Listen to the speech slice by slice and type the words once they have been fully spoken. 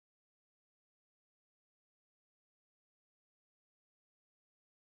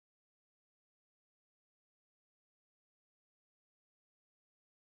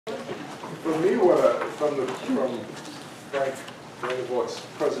For me, from Frank Vandervoort's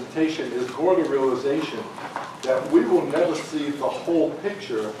presentation is more the realization that we will never see the whole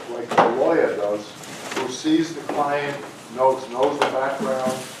picture like the lawyer does, who sees the client, knows the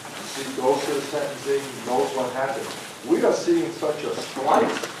background, goes to the sentencing, knows what happened. We are seeing such a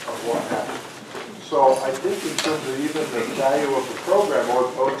slice of what happened. So I think in terms of even the value of the program,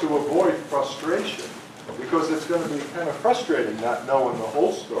 or to avoid frustration, because it's going to be kind of frustrating not knowing the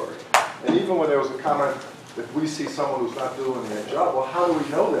whole story. And even when there was a comment, if we see someone who's not doing their job, well, how do we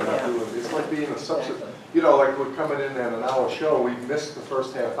know they're not doing it? It's like being a substitute. You know, like we're coming in at an hour show, we missed the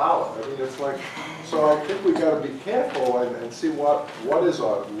first half hour. I mean, it's like, so I think we got to be careful and see what is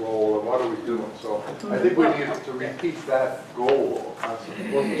our role and what are we doing. So I think we need to repeat that goal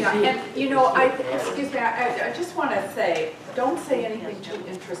constantly. Yeah, and you know, excuse me, I just want to say, don't say anything too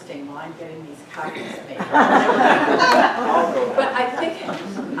interesting while I'm getting these copies made. But I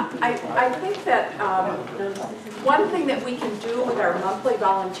think that one thing that we can do with our monthly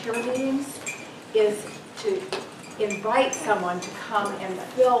volunteer meetings is to invite someone to come and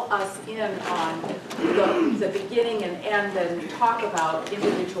fill us in on the beginning and end and talk about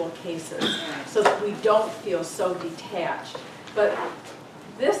individual cases so that we don't feel so detached. But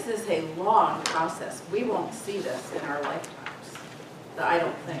this is a long process. We won't see this in our lifetimes, I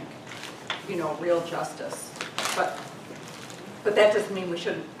don't think, you know, real justice. But that doesn't mean we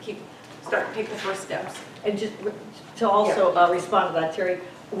shouldn't take the first steps. And just to also respond to that, Terry,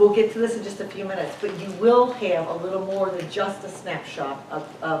 we'll get to this in just a few minutes, but you will have a little more than just a snapshot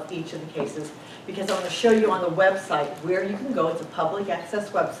of each of the cases, because I want to show you on the website where you can go. It's a public access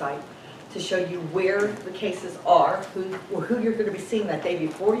website to show you where the cases are, who you're going to be seeing that day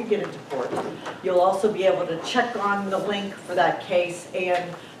before you get into court. You'll also be able to check on the link for that case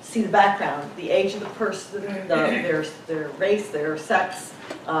and see the background, the age of the person, their race, their sex,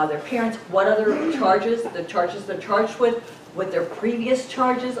 their parents, what other charges, the charges they're charged with, what their previous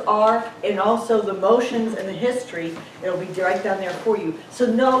charges are, and also the motions and the history. It'll be right down there for you. So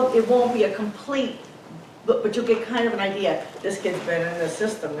no, it won't be a complete, but you'll get kind of an idea. This kid's been in the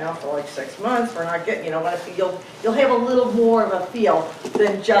system now for like 6 months. We're not getting, you know, you'll have a little more of a feel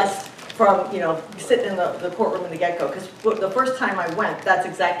than just from, you know, sitting in the courtroom in the get-go. Because the first time I went, that's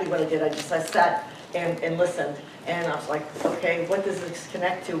exactly what I did. I sat and listened, and I was like, okay, what does this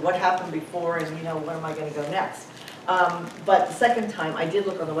connect to? What happened before, and you know, where am I going to go next? But the second time, I did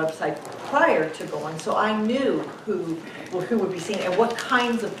look on the website prior to going, so I knew who would be seen and what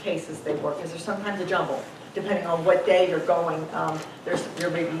kinds of cases they were, because there's sometimes a jumble, depending on what day you're going. There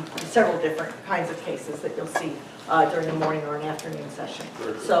may be several different kinds of cases that you'll see during the morning or an afternoon session.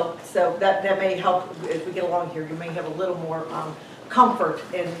 So that may help as we get along here. You may have a little more comfort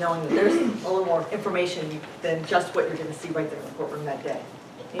in knowing that there's a little more information than just what you're going to see right there in the courtroom that day.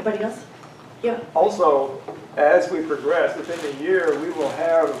 Anybody else? Yeah. Also, as we progress within the year, we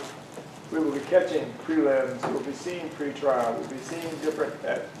will be catching prelims, we'll be seeing pre-trial, we'll be seeing different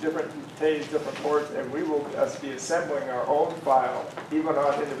days, different courts, and we will be assembling our own file, even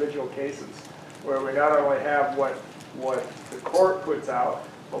on individual cases, where we not only have what the court puts out,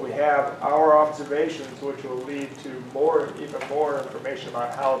 but we have our observations, which will lead to even more information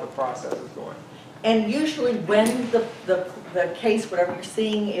about how the process is going. And usually when the case, whatever you're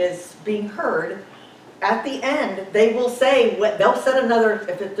seeing, is being heard, at the end, they will say, they'll set another,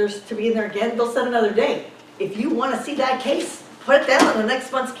 if there's to be in there again, they'll set another date. If you want to see that case, put it down on the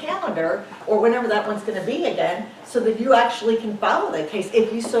next month's calendar, or whenever that one's going to be again, so that you actually can follow that case,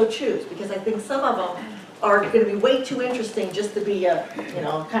 if you so choose. Because I think some of them are going to be way too interesting just to be a, you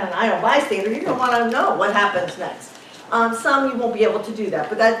know, kind of an idle bystander. You're going to want to know what happens next. Some you won't be able to do that,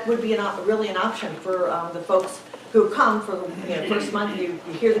 but that would be really an option for the folks who come for the first month. You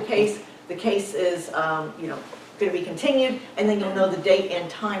hear the case is you know, going to be continued, and then you'll know the date and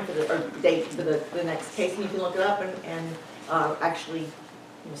time for the next case, and you can look it up and actually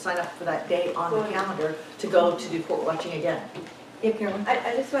sign up for that day on the calendar to go to do court watching again. Yeah, Carolyn?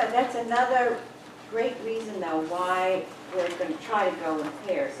 I just want, that's another great reason though why we're going to try to go in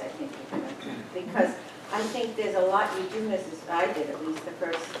pairs, I think, because I think there's a lot you do miss, as I did at least the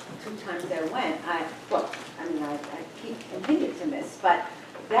first 2 times I went. I continue to miss, but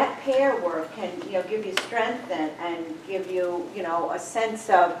that pair work can, you know, give you strength and give you, you know, a sense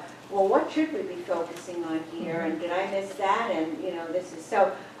of, well, what should we be focusing on here, and did I miss that, and you know, this is,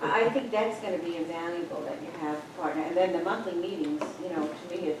 so I think that's going to be invaluable that you have a partner. And then the monthly meetings, you know,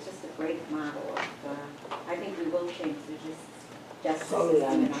 to me it's just a great model of, I think we will change the justice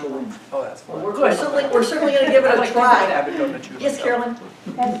system in our life. Oh, that's fun. Well, we're certainly going to give it a try. Yes, Carolyn?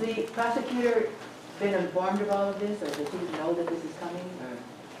 Has the prosecutor been informed of all of this, or does he know that this is coming?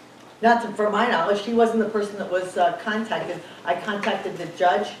 Not to, from my knowledge, he wasn't the person that was contacted. I contacted the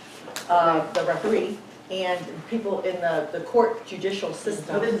judge, the referee, and people in the court judicial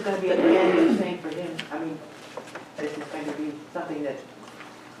system. So this is going to be a new thing for him, I mean, this is going to be something that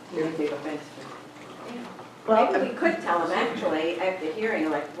he would take offense to. Well, Maybe we could tell them actually, after hearing,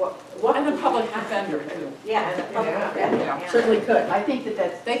 like, what. And the public defender too. Yeah, and the public Yeah. defender, Yeah. yeah. certainly could. I think that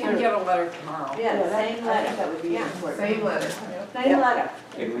that's. They can get a letter tomorrow. Yeah, the that- same I think letter. that would be Yeah. important. Same letter. Same letter,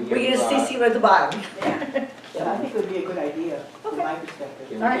 Can We get a CC at the bottom. yeah. But I think it would be a good idea, from my perspective.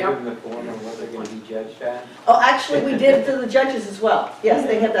 Can All right. we give them the form of what they're going to be judged on? Oh, actually, we did it to the judges as well. Yes,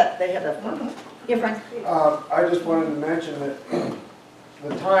 they have that, form. Yeah, Frank? I just wanted to mention that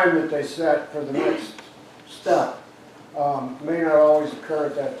the time that they set for the next step may not always occur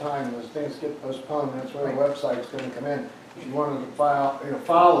at that time. As things get postponed, that's where the website's going to come in. If you wanted to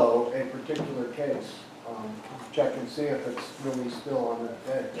follow a particular case, check and see if it's really still on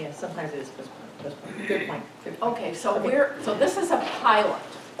that day. Yeah, sometimes it is postponed. Good point. Good point. Okay, so so this is a pilot.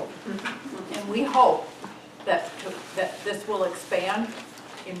 And we hope that this will expand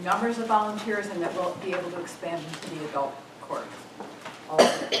in numbers of volunteers and that we'll be able to expand into the adult courts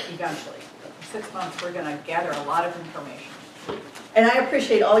also eventually. In 6 months, we're going to gather a lot of information. And I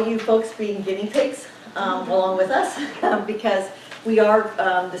appreciate all you folks being guinea pigs along with us because we are,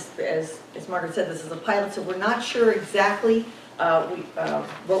 as Margaret said, this is a pilot, so we're not sure exactly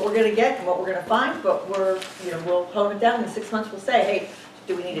what we're going to get and what we're going to find, but we'll hone it down. In 6 months, we'll say, hey,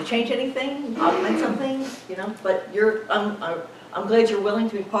 do we need to change anything, augment something, But I'm glad you're willing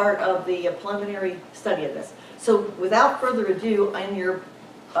to be part of the preliminary study of this. So without further ado, in your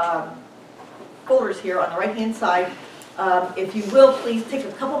folders here on the right-hand side, if you will, please take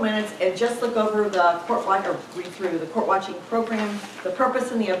a couple minutes and just look over the read through the court watching program, the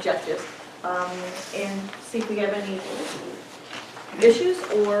purpose and the objectives, and see if we have any issues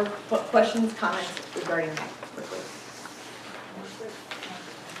or questions, comments regarding that quickly.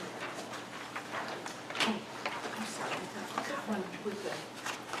 I'm sorry, I got one with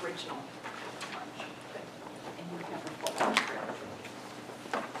the original bunch. And you have a full bunch.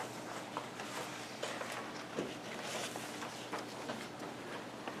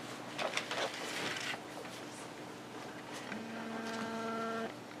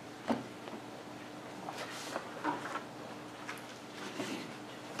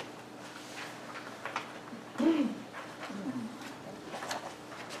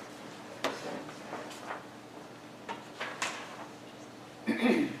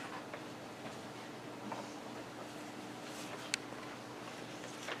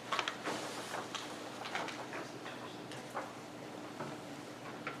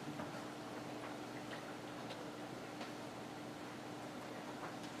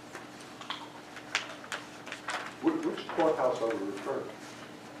 Which courthouse are we referring to?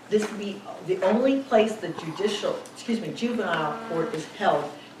 This would be the only place the juvenile court is held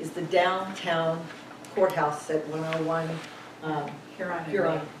is the downtown courthouse at 101 Huron and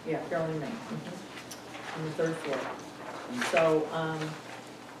Huron, Maine. yeah, Huron and Maine, on the 3rd floor. So,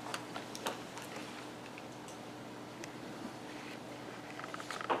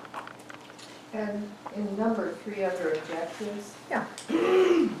 And in number 3 under objectives, yeah,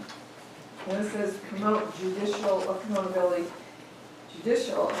 when it says promote judicial accountability,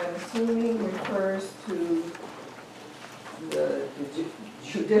 judicial, I'm assuming refers to the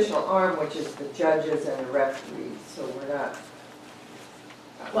judicial arm, which is the judges and the referees, so we're not.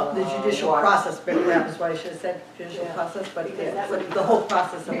 well, the judicial watch- process, perhaps is what I should have said, judicial Yeah. process, but Because yeah, that would be- the whole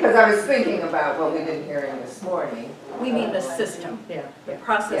process of. Because I was thinking about what we did hearing this morning. We mean the system, Yeah, the yeah,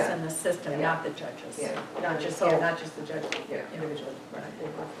 process Yeah. and the system, Yeah. not the judges. Yeah. not just, So- not just the judge, Yeah. individually, right.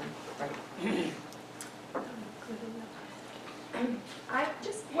 I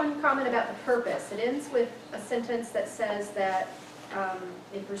just one comment about the purpose. It ends with a sentence that says that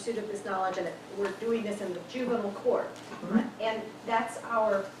in pursuit of this knowledge, and that we're doing this in the juvenile court. Mhm. And that's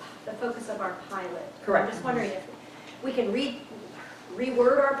the focus of our pilot. Correct. I'm just wondering if we can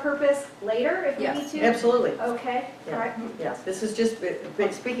reword our purpose later if we Yes. need to? Absolutely, Okay, all right. yeah, this is just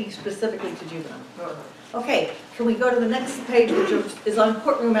speaking specifically to juvenile. Okay, can we go to the next page, which is on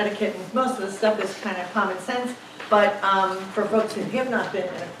courtroom etiquette, and most of the stuff is kind of common sense, but for folks who have not been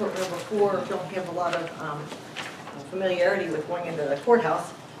in a courtroom before, don't have a lot of familiarity with going into the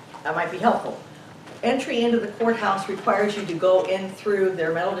courthouse, that might be helpful. Entry into the courthouse requires you to go in through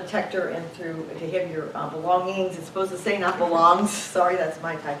their metal detector and to have your belongings, it's supposed to say not belongs, sorry, that's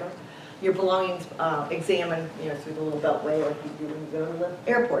my typo, your belongings examined, through the little beltway like you do when you go to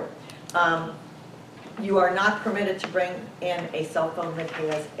the airport. You are not permitted to bring in a cell phone that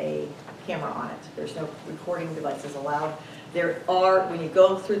has a camera on it. There's no recording devices allowed. There are, when you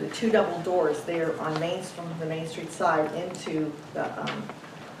go through the two double doors there on from the Main Street side into the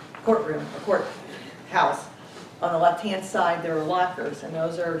courtroom, or courthouse, on the left-hand side, there are lockers, and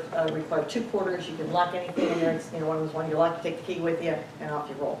those are require 2 quarters. You can lock anything in there. It's, one of those ones you lock, you take the key with you, and off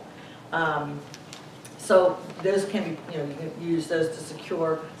you roll. So those can be, you can use those to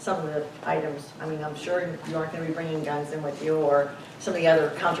secure some of the items. I mean, I'm sure you aren't going to be bringing guns in with you or some of the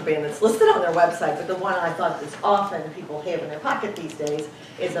other contraband that's listed on their website, but the one I thought that's often people have in their pocket these days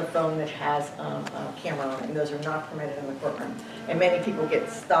is a phone that has a camera on it, and those are not permitted in the courtroom. And many people get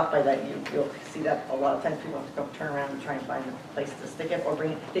stopped by that. You'll see that a lot of times. People have to go turn around and try and find a place to stick it or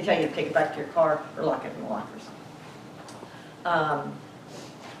bring it. They tell you to take it back to your car or lock it in the lockers.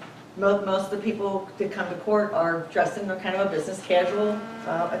 Most of the people that come to court are dressed in kind of a business casual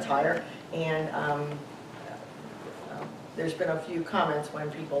attire, and there's been a few comments when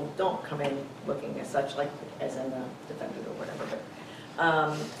people don't come in looking as such, like as in the defendant or whatever.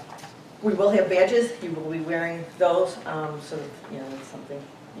 But we will have badges. You will be wearing those, so it's something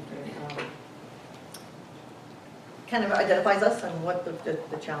you can kind of identifies us and what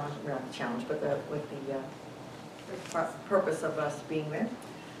the challenge, not the challenge, but what the purpose of us being there.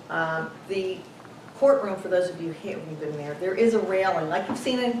 The courtroom, for those of you who haven't been there, there is a railing, like you've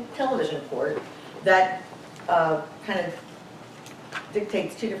seen in television court, that kind of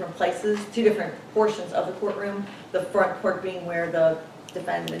dictates 2 different places, 2 different portions of the courtroom. The front part being where the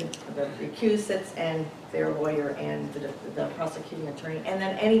defendant, the accused sits, and their lawyer and the prosecuting attorney. And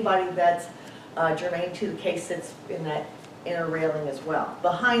then anybody that's germane to the case sits in that inner railing as well.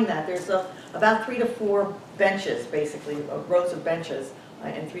 Behind that, there's about 3 to 4 benches, basically, rows of benches,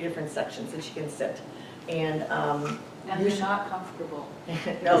 in 3 different sections that you can sit. And they're not comfortable.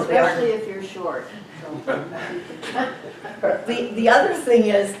 No, they aren't. Especially if you're short. The other thing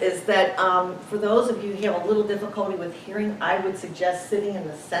is that for those of you who have a little difficulty with hearing, I would suggest sitting in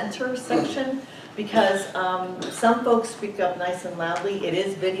the center section, because some folks speak up nice and loudly. It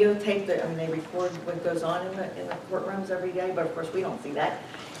is videotaped. I mean, they record what goes on in the courtrooms every day, but of course we don't see that.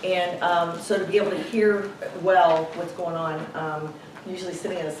 And so to be able to hear well what's going on, usually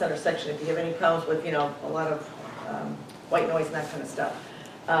sitting in the center section. If you have any problems with, a lot of white noise and that kind of stuff.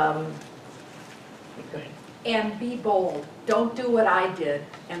 Go ahead. And be bold. Don't do what I did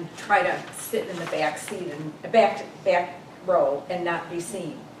and try to sit in the back seat and back row and not be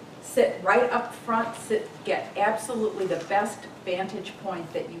seen. Sit right up front. Get absolutely the best vantage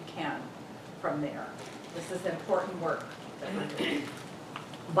point that you can from there. This is important work that we're doing.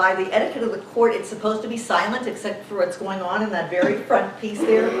 By the etiquette of the court, it's supposed to be silent except for what's going on in that very front piece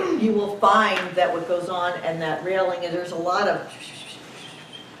there. You will find that what goes on and that railing, and there's a lot of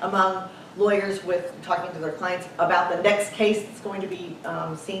among lawyers with talking to their clients about the next case that's going to be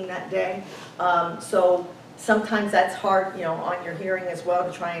seen that day. So sometimes that's hard, on your hearing as well,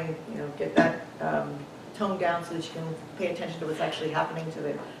 to try and get that tone down so that you can pay attention to what's actually happening to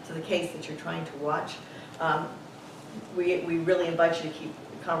the case that you're trying to watch. We really invite you to keep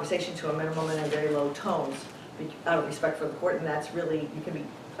conversation to a minimum and in very low tones out of respect for the court, and that's really, you can be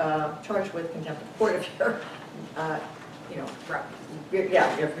charged with contempt of court if you're,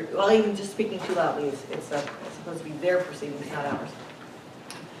 well, even just speaking too loudly, it's supposed to be their proceedings, not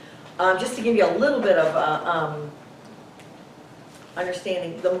ours. Just to give you a little bit of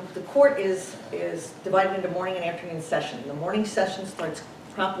understanding, the court is divided into morning and afternoon session. The morning session starts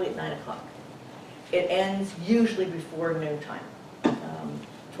promptly at 9 o'clock. It ends usually before noontime.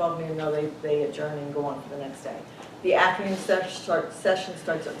 12 noon, though, they adjourn and go on for the next day. The afternoon session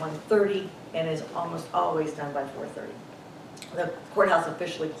starts at 1:30 and is almost always done by 4:30. The courthouse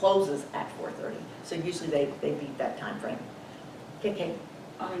officially closes at 4:30, so usually they beat that time frame. Okay, Kate?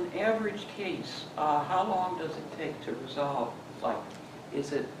 On an average case, how long does it take to resolve? Like,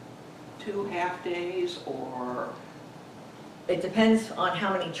 is it 2 half-days or? It depends on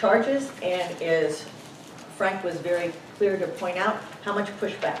how many charges, and as Frank was very clear to point out, how much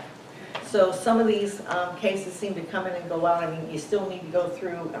pushback. So some of these cases seem to come in and go out. I mean, you still need to go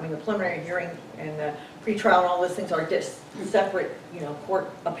through, the preliminary hearing and the pretrial and all those things are just separate, court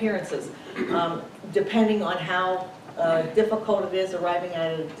appearances. Depending on how difficult it is arriving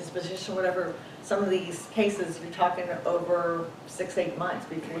at a disposition or whatever, some of these cases, you're talking over 6-8 months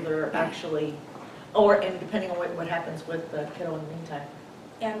before they're actually, and depending on what happens with the kiddo in the meantime.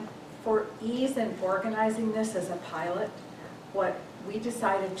 And for ease in organizing this as a pilot, what we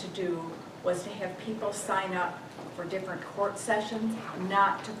decided to do was to have people sign up for different court sessions,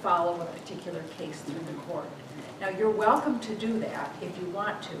 not to follow a particular case through the court. Now, you're welcome to do that if you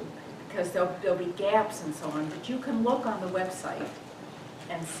want to, because there'll be gaps and so on, but you can look on the website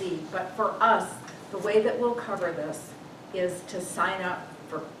and see. But for us, the way that we'll cover this is to sign up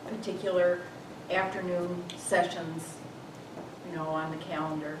for particular afternoon sessions, you know, on the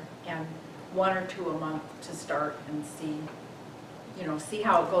calendar, and 1 or 2 a month to start and see, you know, see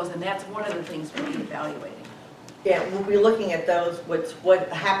how it goes, and that's one of the things we'll be evaluating. Yeah, we'll be looking at those, what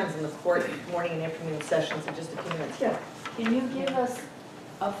happens in the court morning and afternoon sessions in just a few minutes. Yeah. Can you give us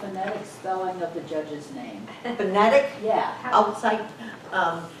a phonetic spelling of the judge's name? Phonetic, Yeah. outside,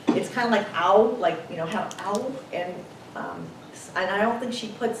 it's kind of like owl, like, you know, how owl, and I don't think she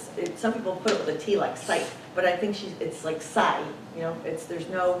puts, some people put it with a T like sight, but I think it's like psi, you know, there's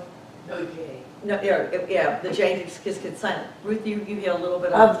no, No J. no, yeah, the J just gets silent. Ruth, you get a little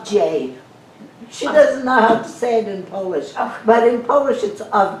bit of. Of J. She doesn't know how to say it in Polish, but in Polish it's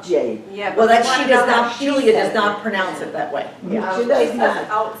of J. Yeah, Well, that she does not, Julia does not pronounce it that way. Yeah. She does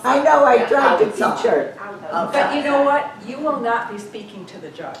not. I know, I tried to teach her. But you know what? You will not be speaking to the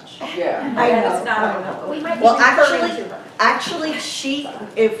judge. Yeah. I That is know. not, We might be Well, referring to her. actually,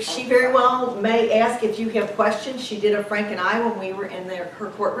 if she very well may ask if you have questions. She did a Frank and I when we were in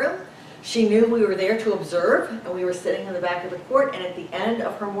her courtroom. She knew we were there to observe, and we were sitting in the back of the court, and at the end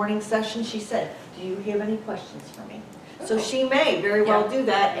of her morning session, she said, "Do you have any questions for me?" So she may very well do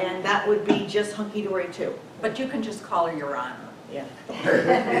that, and that would be just hunky-dory too. but you can just call her Your Honor. Yeah.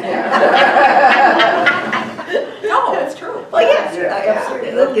 No, it's true. Well, yes, Yeah. absolutely.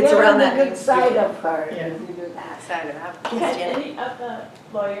 You'll That gets get around on the that. good side of her Yeah. if you do that. Yes, Janet. Any of the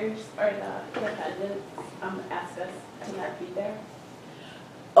lawyers or the defendants ask us to not be there?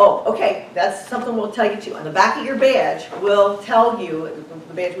 Oh, okay, that's something we'll tell you too. On the back of your badge, we'll tell you,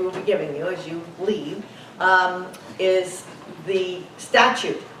 the badge we will be giving you as you leave, is the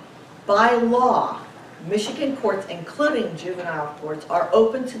statute. By law, Michigan courts, including juvenile courts, are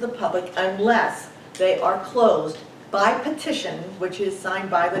open to the public unless they are closed by petition, which is signed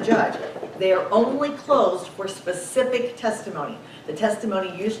by the judge. They are only closed for specific testimony. The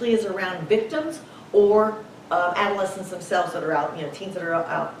testimony usually is around victims or adolescents themselves that are out, you know, teens that are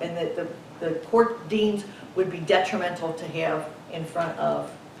out, and that the court deems would be detrimental to have in front of,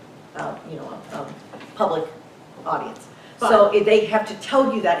 you know, a public audience. So they have to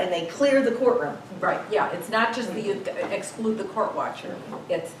tell you that, and they clear the courtroom. Right, yeah, it's not just that you exclude the court watcher,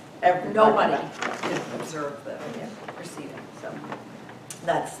 it's Everybody. nobody can observe the proceeding, so.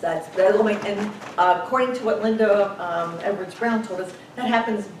 That's and according to what Linda Edwards Brown told us, that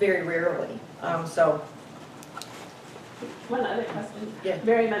happens very rarely. So One other question. Yeah.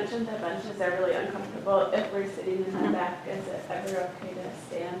 Barry mentioned that benches are really uncomfortable. If we're sitting in the back, is it ever okay to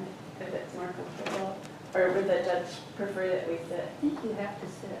stand if it's more comfortable? Or would the judge prefer that we sit? I think you have to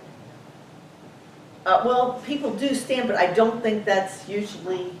sit. well, people do stand, but I don't think that's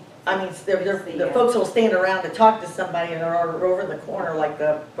usually. I mean, the folks will stand around to talk to somebody, and they're over in the corner, like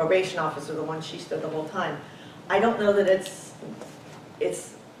the probation officer, the one she stood the whole time. I don't know that it's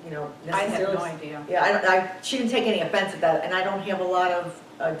you know, I have necessarily. no idea. Yeah, she didn't take any offense at that, and I don't have a lot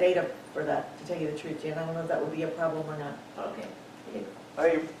of data for that, to tell you the truth, Jan. I don't know if that would be a problem or not. Okay. I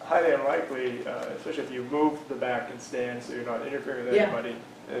think highly unlikely, especially if you move the back and stand so you're not interfering with Yeah. anybody,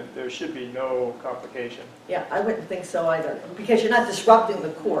 there should be no complication. Yeah, I wouldn't think so either, because you're not disrupting the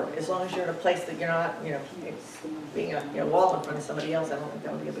court, as long as you're in a place that you're not, you know, being a wall in front of somebody else. I don't think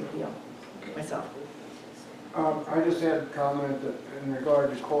that would be a big deal myself. I just had a comment that in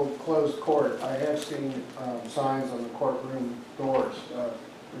regard to closed court, I have seen signs on the courtroom doors,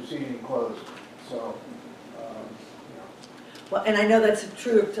 proceeding closed, so, Well, and I know that's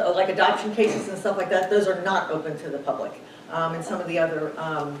true of like adoption cases and stuff like that. Those are not open to the public. And some of the other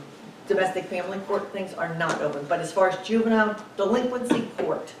domestic family court things are not open. But as far as juvenile delinquency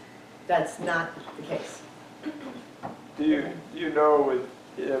court, that's not the case. Do you know,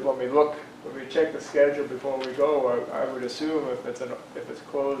 when we check the schedule before we go, I would assume if it's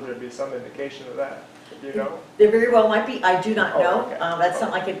closed, there'd be some indication of that. Do you know? There very well might be. I do not Oh, know. okay. That's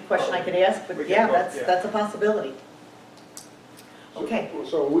something question I could ask, but We can yeah, look, yeah. that's a possibility. Okay.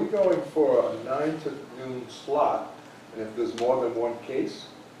 So are we going for a 9 to noon slot, and if there's more than one case,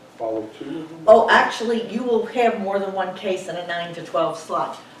 follow 2 of them? Oh, actually, you will have more than one case in a 9 to 12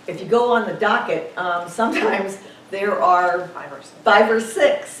 slot. If you go on the docket, sometimes there are 5 or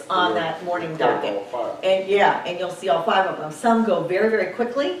 6 on that morning docket. All 5. And yeah, and you'll see all 5 of them. Some go very, very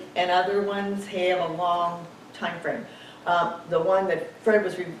quickly, and other ones have a long time frame. The one that Frank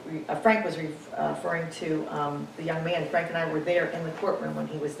was referring to, the young man, Frank and I were there in the courtroom when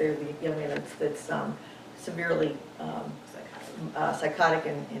he was there, the young man that's severely psychotic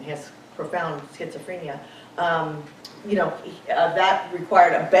and has profound schizophrenia. You know, that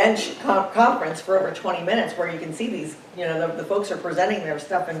required a bench conference for over 20 minutes where you can see these, you know, the folks are presenting their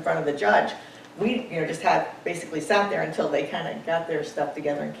stuff in front of the judge. we, just had, basically sat there until they kind of got their stuff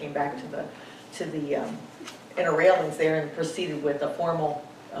together and came back to the inner railings there and proceeded with a formal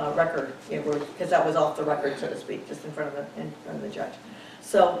record, because that was off the record, so to speak, just in front of the judge.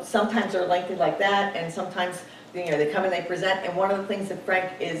 So sometimes they're lengthy like that, and sometimes, they come and they present, and one of the things that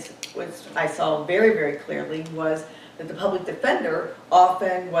Frank which I saw very, very clearly, was that the public defender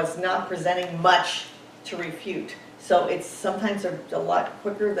often was not presenting much to refute. So it's sometimes a lot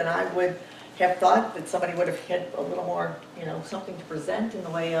quicker than I would have thought, that somebody would have had a little more, something to present in the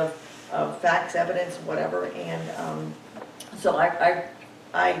way of facts, evidence, whatever. And so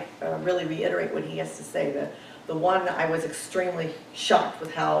I really reiterate what he has to say. The one, I was extremely shocked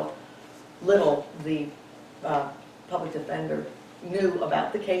with how little the public defender knew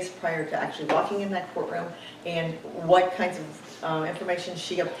about the case prior to actually walking in that courtroom, and what kinds of information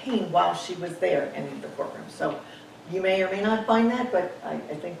she obtained while she was there in the courtroom. So you may or may not find that, but I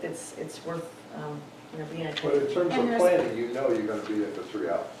think it's worth being But educated. in terms of planning, you're going to be there for 3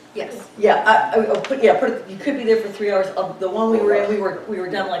 hours. Yes. Yeah. You could be there for 3 hours. The one we were in, we were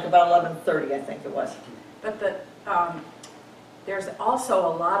done like about 11:30, I think it was. But there's also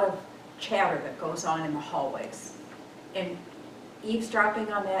a lot of chatter that goes on in the hallways. And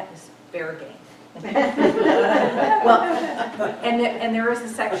eavesdropping on that is fair game. Well, and there is a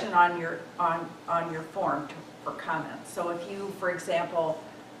section on your form for comments. So if you, for example,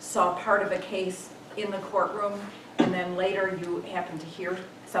 saw part of a case in the courtroom, and then later you happen to hear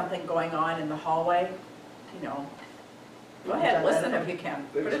something going on in the hallway, go ahead, listen if you can.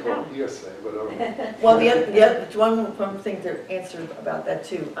 Put it down. Hearsay, whatever. Well, the other one thing to answer about that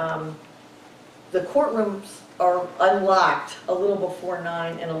too, the courtrooms are unlocked a little before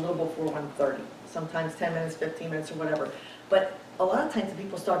 9 and a little before 1:30. Sometimes 10 minutes, 15 minutes, or whatever. But a lot of times the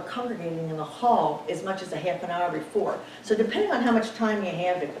people start congregating in the hall as much as a half an hour before. So depending on how much time you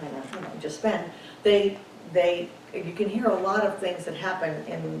have to just spend, you can hear a lot of things that happen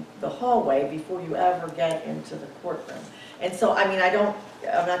in the hallway before you ever get into the courtroom. And so, I'm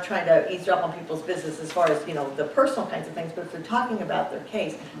not trying to eavesdrop on people's business as far as, the personal kinds of things, but if they're talking about their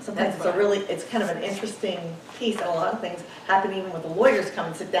case, sometimes it's kind of an interesting piece, and a lot of things happen even with the lawyers come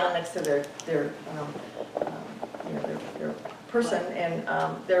and sit down next to their person, and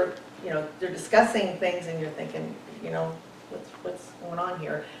they're discussing things, and you're thinking, what's going on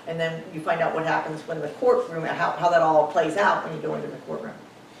here? And then you find out what happens when the courtroom, how that all plays out when you go into the courtroom.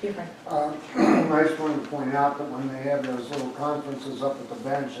 I just wanted to point out that when they have those little conferences up at the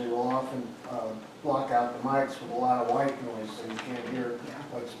bench, they will often block out the mics with a lot of white noise, so you can't hear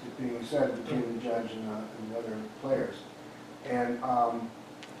what's being said between the judge and the other players. And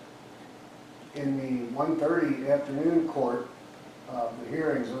in the 1:30 afternoon court, the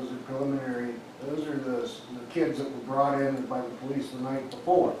hearings, those are preliminary, those are the kids that were brought in by the police the night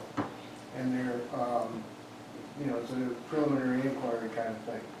before. And they're, it's a preliminary inquiry kind of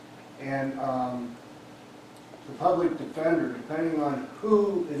thing. And the public defender, depending on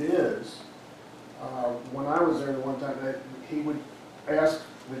who it is, when I was there one time, he would ask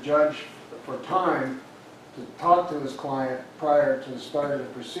the judge for time to talk to his client prior to the start of the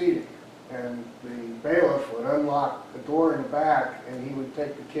proceeding. And the bailiff would unlock the door in the back, and he would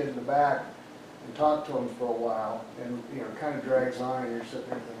take the kid in the back and talk to him for a while. And, it kind of drags on, and you're sitting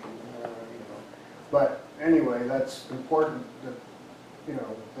there thinking, But anyway, that's important that,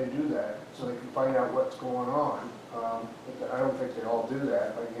 they do that, so they can find out what's going on. But I don't think they all do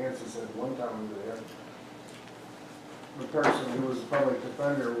that. Like Nancy said, one time we were there, the person who was the public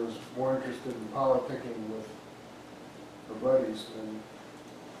defender was more interested in politicking with her buddies than...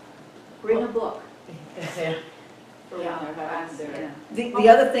 Bring a book. The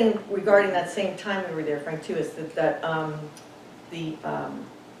other thing regarding that same time we were there, Frank, too, is that the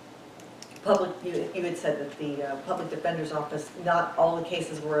public, you had said that the public defender's office, not all the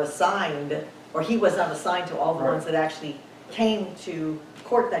cases were assigned, or he was not assigned to all the ones that actually came to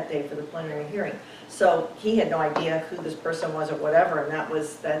court that day for the preliminary hearing. So he had no idea who this person was or whatever, and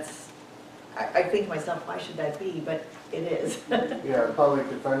I think to myself, why should that be? But it is. Yeah, the public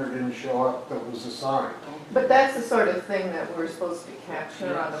defender didn't show up that was assigned. But that's the sort of thing that we're supposed to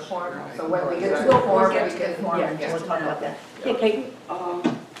capture on the form, so when we get to the form, we can... Yeah, we'll talk about that. Yeah, Kate?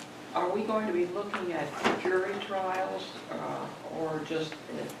 Are we going to be looking at jury trials or just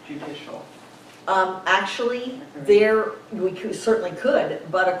judicial? Actually, we certainly could,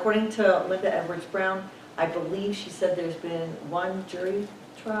 but according to Linda Edwards-Brown, I believe she said there's been one jury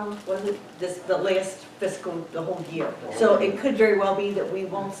trial, was it, the last the whole year. So it could very well be that we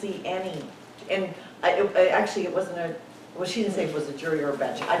won't see any. And actually, it wasn't well, she didn't say if it was a jury or a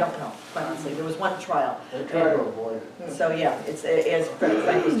bench, I don't know, quite honestly, there was one trial. They try to avoid it. So, yeah, it's, as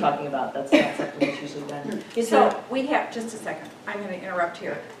Frank was talking about, that's not something that's usually done. So we have, just a second, I'm going to interrupt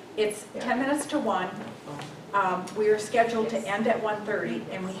here. It's 10 minutes to 1. We are scheduled to end at 1:30,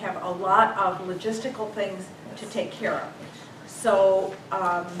 and we have a lot of logistical things to take care of. So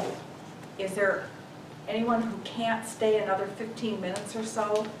is there anyone who can't stay another 15 minutes or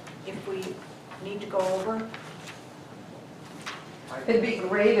so if we need to go over? It'd be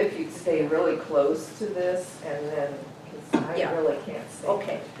great if you'd stay really close to this and then, because I Yeah. really can't see.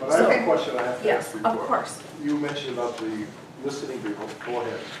 Okay. But I have a question I have to Yes, ask before. of course. You mentioned about the listening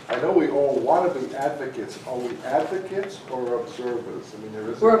beforehand. I know we all want to be advocates. Are we advocates or observers? I mean,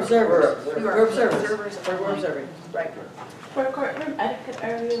 there is. We're observers. You We're are observers. observers We're only. observing, right. For courtroom etiquette,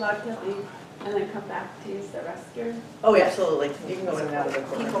 are we allowed to leave and then come back to use the restroom? Oh, yeah, absolutely. You can go in and out of the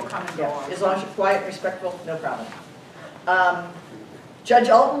courtroom. People come and go. Yeah, as long as you're quiet and respectful, no problem. Judge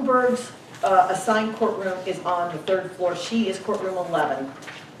Altenberg's assigned courtroom is on the 3rd floor. She is courtroom 11,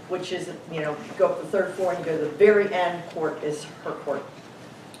 which is, you know, you go up the 3rd floor and you go to the very end court is her court.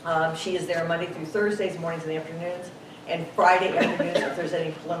 She is there Monday through Thursdays, mornings and afternoons, and Friday afternoons if there's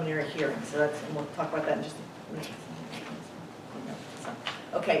any preliminary hearings. So that's, and we'll talk about that in just a minute.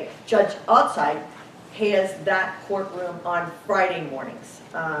 Okay, Judge Outside has that courtroom on Friday mornings.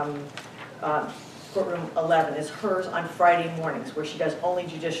 Courtroom 11 is hers on Friday mornings, where she does only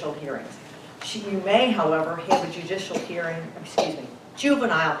judicial hearings. You may, however, have a judicial hearing, excuse me,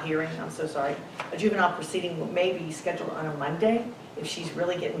 juvenile hearing, I'm so sorry. A juvenile proceeding may be scheduled on a Monday if she's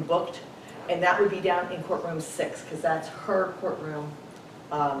really getting booked. And that would be down in courtroom 6, because that's her courtroom,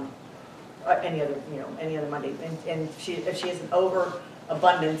 any other Monday. And if she has an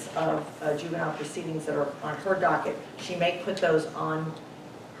overabundance of juvenile proceedings that are on her docket, she may put those on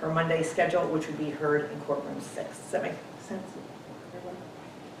her Monday schedule, which would be heard in courtroom 6. Does that make sense?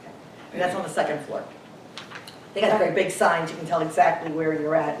 Okay. And that's on the 2nd floor. They got very big signs, you can tell exactly where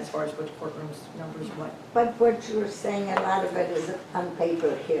you're at as far as which courtrooms, numbers, what. But what you were saying, a lot of it is on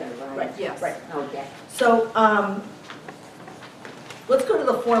paper here, right? Right, Yes. right. Okay. So, let's go to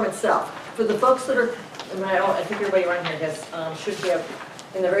the form itself. For the folks that are, and I think everybody around here has, should have,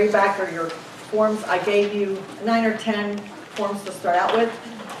 in the very back are your forms. I gave you 9 or 10 forms to start out with.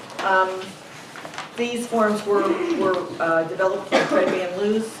 These forms were developed from Fred Van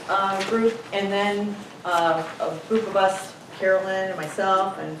Loo's group, and then a group of us, Carolyn and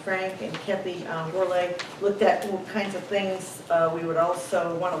myself and Frank and Kathy Gourlay, looked at what kinds of things we would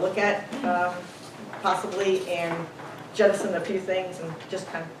also want to look at possibly, and jettison a few things and just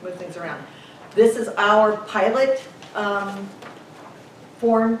kind of move things around. This is our pilot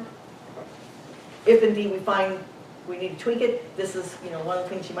form. If indeed we find we need to tweak it, this is, you know, one of the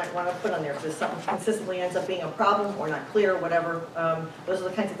things you might want to put on there. If there's something consistently ends up being a problem or not clear, whatever, those are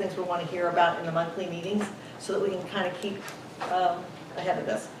the kinds of things we want to hear about in the monthly meetings so that we can kind of keep ahead of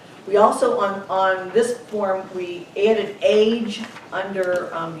this. We also, on this form, we added age under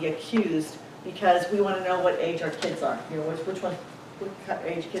the accused because we want to know what age our kids are. You know, which one, what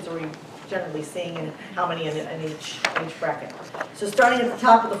age kids are we generally seeing and how many in each age bracket. So starting at the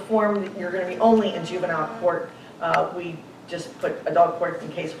top of the form, you're going to be only in juvenile court. We just put adult court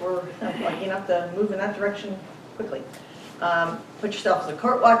in case we're lucky enough to move in that direction quickly. Put yourself as a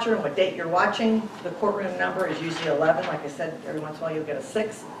court watcher and what date you're watching. The courtroom number is usually 11. Like I said, every once in a while you'll get a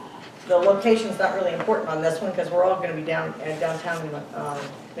 6. The location's not really important on this one because we're all going to be downtown in the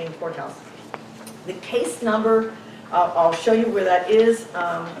main courthouse. The case number, I'll show you where that is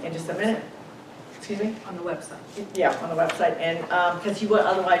in just a minute. Excuse me? On the website. Yeah, on the website, and because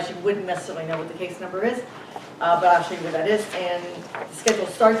otherwise you wouldn't necessarily know what the case number is, but I'll show you where that is, and the scheduled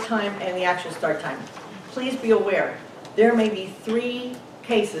start time and the actual start time. Please be aware, there may be 3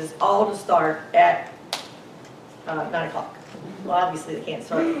 cases all to start at 9 o'clock. Well, obviously they can't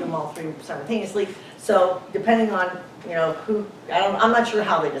start them all 3 simultaneously, so depending on, you know, who, I'm not sure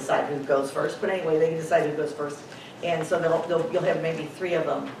how they decide who goes first, but anyway, they decide who goes first. And so you'll have maybe 3 of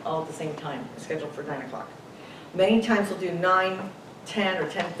them all at the same time, scheduled for 9 o'clock. Many times we'll do 9, 10, or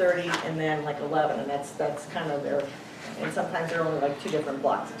 10:30, and then like 11, and that's kind of their, and sometimes they're only like 2 different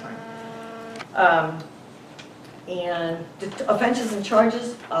blocks of time. And the offenses and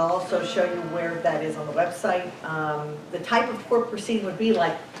charges, I'll also show you where that is on the website. The type of court proceeding would be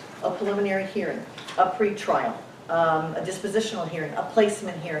like a preliminary hearing, a pre-trial, a dispositional hearing, a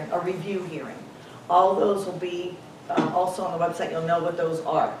placement hearing, a review hearing. All those will be also on the website. You'll know what those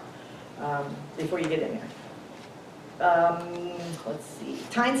are before you get in there. let's see,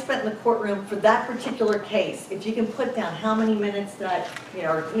 time spent in the courtroom for that particular case, if you can put down how many minutes that, you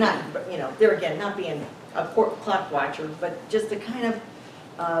know, or not, there again, not being a court clock watcher, but just to kind of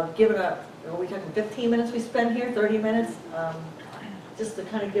give it a, are we talking 15 minutes we spend here, 30 minutes? Just to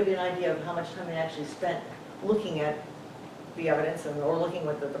kind of give you an idea of how much time they actually spent looking at the evidence and or looking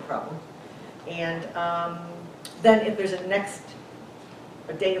at the problem. And then if there's a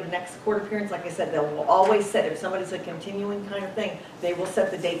date of the next court appearance, like I said, they'll always set, if somebody's a continuing kind of thing, they will set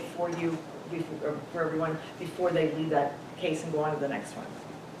the date for you, for everyone, before they leave that case and go on to the next one.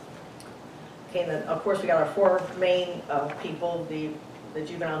 Okay, and then of course we got our four main people, the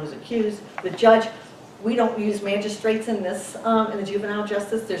juvenile who's accused, the judge. We don't use magistrates in this, in the juvenile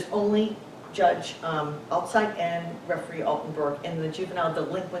justice. There's only Judge Altside and Referee Altenberg in the juvenile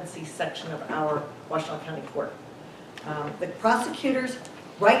delinquency section of our Washtenaw County Court. The prosecutors,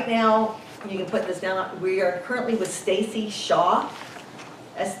 right now, you can put this down, we are currently with Stacy Shaw,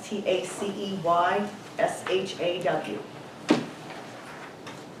 S-T-A-C-E-Y-S-H-A-W.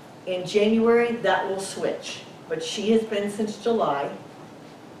 In January, that will switch, but she has been since July.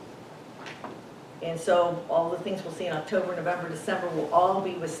 And so all the things we'll see in October, November, December will all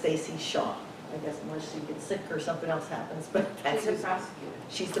be with Stacy Shaw. I guess unless she gets sick or something else happens, but that's She's the prosecutor.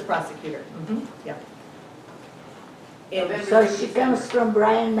 She's the prosecutor. Yeah. And So she comes from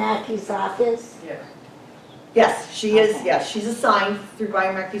Brian Mackey's office? Yeah. yes, she is. Yes, she's assigned through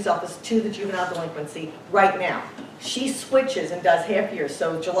Brian Mackey's office to the juvenile delinquency right now. She switches and does half years.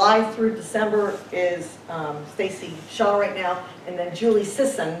 So July through December is Stacy Shaw right now, and then Julie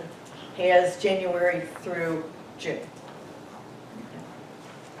Sisson has January through June.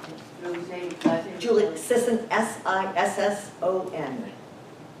 Julie's name, last name? Julie Sisson, S-I-S-S-O-N.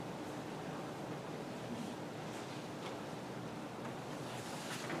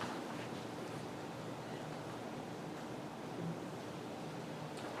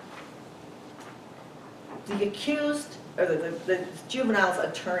 The accused, or the juvenile's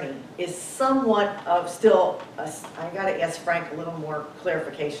attorney is somewhat of still, I gotta ask Frank a little more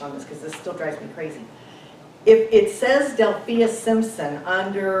clarification on this because this still drives me crazy. If it says Delphia Simpson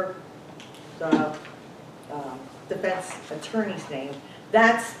under the defense attorney's name,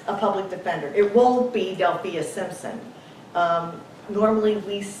 that's a public defender. It won't be Delphia Simpson. Normally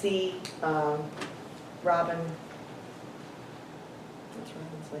we see Robin, what's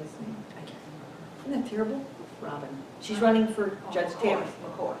Robin's last name? I can't remember. Isn't that terrible? Robin. She's running for Judge Taylor.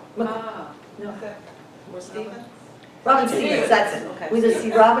 McCoy. No. Or Stevens? Robin Stevens, that's it. Okay. We either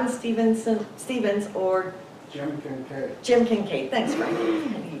see Robin Stevens or Jim Kincaid. Jim Kincaid. Thanks, Frank. I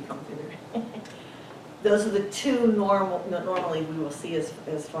knew you'd come through there. Those are the two normally we will see as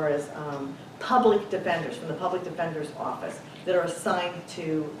far as public defenders from the public defender's office that are assigned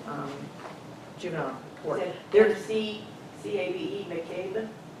to juvenile court. There's C-A-B-E, McCabe?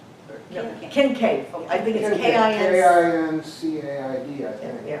 No, Kincaid. I think it's K-I-N. K-I-N-C-A-I-D, I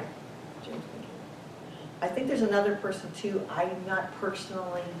think. Yeah. James Kincaid. I think there's another person too. I've not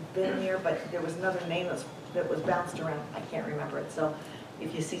personally been here, but there was another name that was bounced around. I can't remember it. So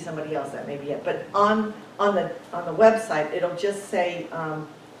if you see somebody else, that may be it. But on the website, it'll just say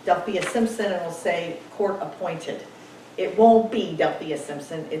Delphia Simpson, and it'll say court appointed. It won't be Delphia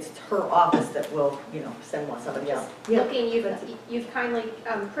Simpson. It's her office that will, send somebody else. Yeah. Looking, you've kindly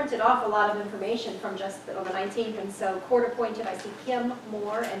printed off a lot of information from just on the 19th, and so court appointed, I see Kim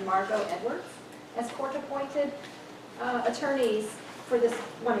Moore and Margot Edwards as court appointed attorneys for this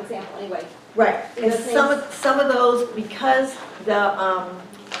one example anyway. Right, and Those some of those, because the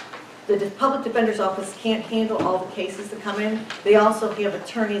public defender's office can't handle all the cases that come in, they also have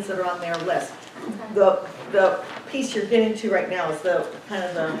attorneys that are on their list. Okay. The piece you're getting to right now is the kind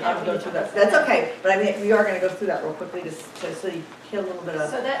of the, how to go through that. That's okay, but I mean, we are going to go through that real quickly so you get a little bit of.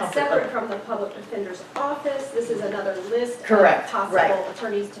 So that's comfort. separate from the public defender's office. This is another list Correct, of possible right.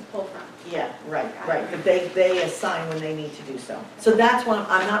 attorneys to pull from. Yeah, right. But they assign when they need to do so. So that's why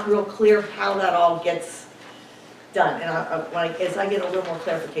I'm not real clear how that all gets done. And as I get a little more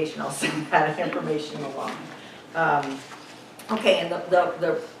clarification, I'll send that information along. Okay, and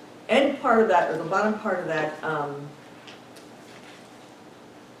the end part of that, or the bottom part of that, I'm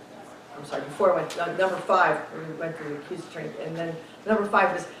sorry, before I went, number 5, we went through the accused attorney, and then number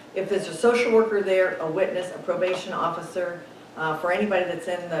 5 is if there's a social worker there, a witness, a probation officer, for anybody that's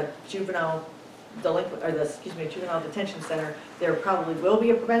in the juvenile delinquent, or juvenile detention center, there probably will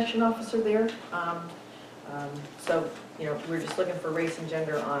be a probation officer there. So, we're just looking for race and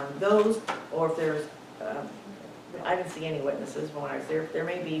gender on those, or if there's, I didn't see any witnesses when I was there. There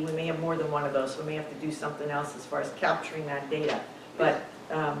may be, we may have more than one of those, so we may have to do something else as far as capturing that data. But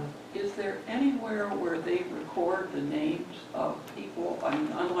is there anywhere software where they record the names of people? I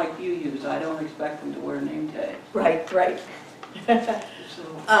mean, unlike you use, I don't expect them to wear name tags. Right, right.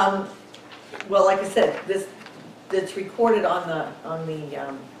 So, Well, like I said, it's recorded on the,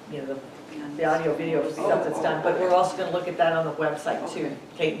 you know, the audio video stuff that's done, but we're also gonna look at that on the website too.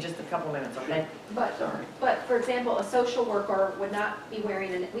 Kate, in just a couple minutes, okay? But, sorry. but for example, a social worker would not be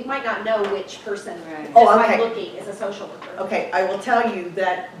wearing, we might not know which person, Right. just Oh, by okay. looking, is a social worker. Okay, I will tell you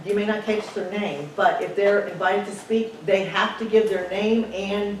that you may not catch their name, but if they're invited to speak, they have to give their name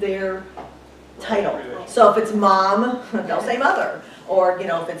and their title. So if it's mom, they'll say mother, or, you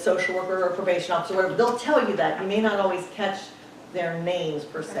know, if it's social worker or probation officer, whatever, they'll tell you that. You may not always catch their names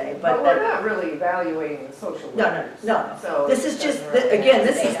per se, But but we're that, not really evaluating the social no, workers. no. So This it is just, doesn't really- again,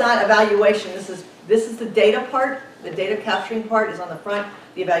 this is not evaluation, this is the data part, the data capturing part is on the front,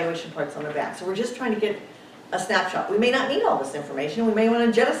 the evaluation part's on the back. So we're just trying to get a snapshot. We may not need all this information, we may want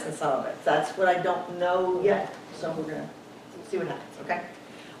to jettison some of it. That's what I don't know yet, so we're gonna see what happens, okay?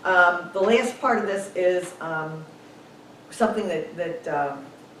 The last part of this is something that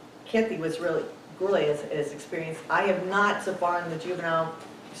Kathy was really has experienced. I have not so far in the juvenile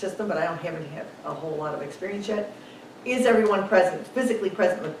system, but I haven't had a whole lot of experience yet. Is everyone present, physically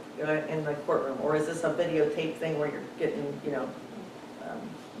present in the courtroom, or is this a videotape thing where you're getting, you know,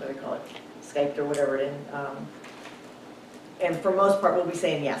 what do they call it, Skyped or whatever it is? And for most part, we'll be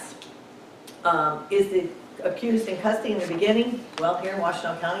saying yes. Is the accused in custody in the beginning? Well, here in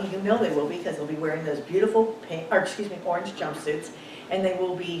Washtenaw County, you know they will be, because they'll be wearing those beautiful orange jumpsuits, and they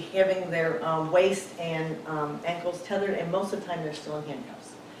will be having their waist and ankles tethered, and most of the time they're still in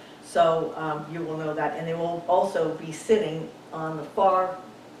handcuffs. So you will know that, and they will also be sitting on the far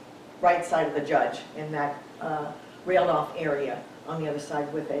right side of the judge in that railed off area on the other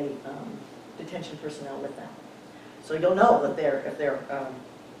side with a detention personnel with them. So you'll know that if they're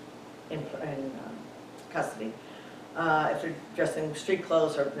in custody. If they're dressed in street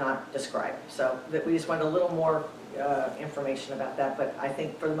clothes or not described. So that we just want a little more information about that, but I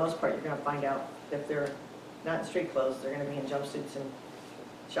think for the most part you're going to find out if they're not in street clothes, they're going to be in jumpsuits and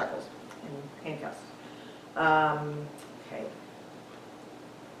shackles and handcuffs. Okay.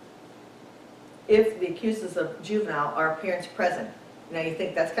 If the accused is a juvenile, are parents present? Now you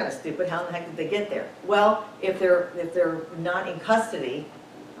think that's kind of stupid, how in the heck did they get there? Well, if they're not in custody,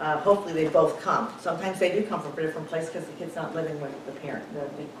 hopefully they both come. Sometimes they do come from a different place because the kid's not living with the parent,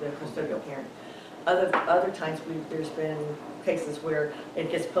 the custodial parent. Other times there's been cases where it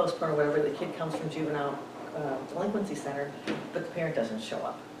gets postponed or whatever, the kid comes from juvenile delinquency center, but the parent doesn't show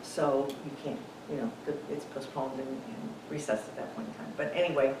up. So you can't, you know, it's postponed and recessed at that point in time. But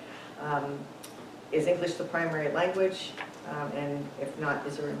anyway, is English the primary language? And if not,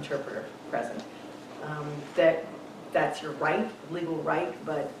 is there an interpreter present? That's your right, legal right,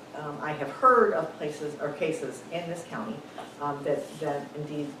 but I have heard of places or cases in this county that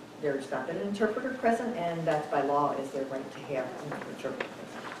indeed there's not been an interpreter present, and that by law is their right to have an interpreter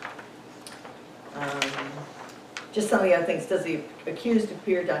present. Just some of the other things, does the accused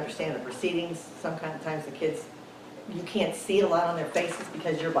appear to understand the proceedings? Sometimes the kids, you can't see a lot on their faces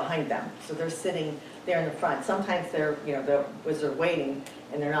because you're behind them, so they're sitting there in the front. Sometimes they're, you know, as they're waiting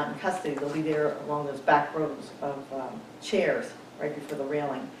and they're not in custody, they'll be there along those back rows of chairs right before the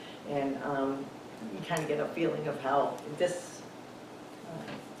railing, and you kind of get a feeling of how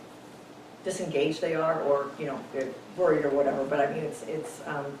disengaged they are, or, you know, they're worried or whatever. But I mean, it's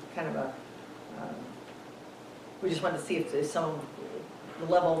kind of a we just wanted to see if there's some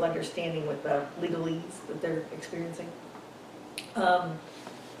level of understanding with the legalese that they're experiencing.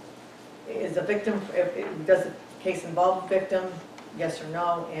 Is a victim, does the case involve a victim, yes or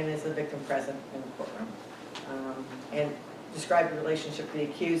no, and is the victim present in the courtroom? And describe the relationship to the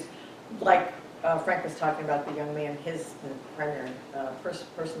accused. Like Frank was talking about, the young man, his primary person,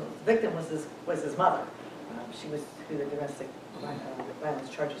 the victim was his mother. She was who the domestic violence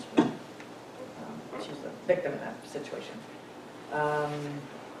charges were. She was the victim in that situation.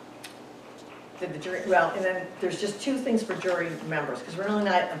 Did the jury, well, and then there's just two things for jury members, because we're really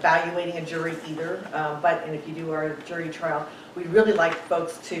not evaluating a jury either, and if you do our jury trial, we really like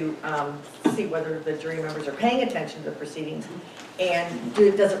folks to see whether the jury members are paying attention to the proceedings, and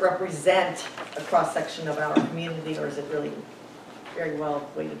does it represent a cross-section of our community, or is it really very well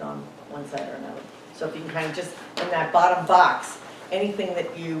weighted on one side or another? So if you can kind of just, in that bottom box, anything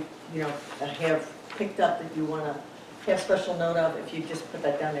that you have picked up that you want to have special note of, if you just put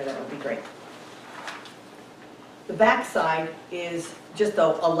that down there, that would be great. The back side is just a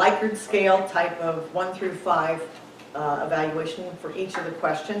Likert scale type of 1 through 5 evaluation for each of the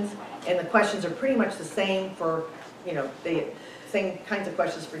questions, and the questions are pretty much the same for, you know, same kinds of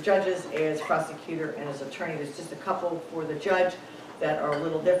questions for judges as prosecutor and as attorney. There's just a couple for the judge that are a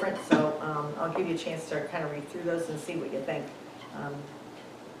little different, so I'll give you a chance to kind of read through those and see what you think.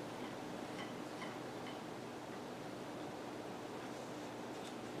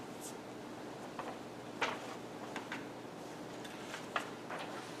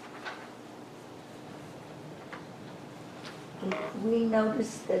 If we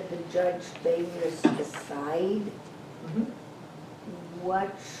notice that the judge favors the side,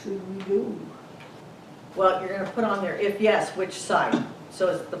 what should we do? Well, you're going to put on there, if yes, which side? So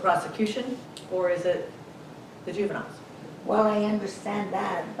is it the prosecution or is it the juveniles? Well, I understand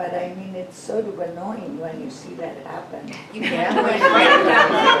that, but I mean, it's sort of annoying when you see that happen. You can't write it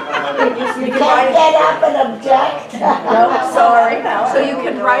down. You can't get up and object. No, sorry. So you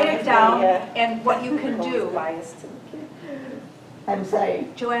can write it down, and what you can do, I'm sorry.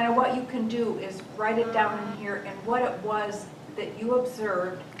 Joanna, what you can do is write it down in here and what it was that you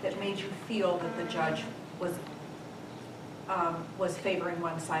observed that made you feel that the judge was favoring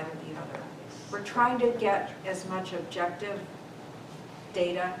one side or the other. We're trying to get as much objective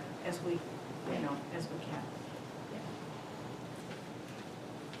data as we can.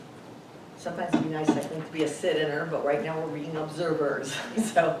 Sometimes it'd be nice, I think, to be a sit-inner, but right now we're reading observers.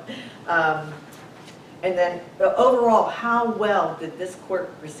 So, and then overall, how well did this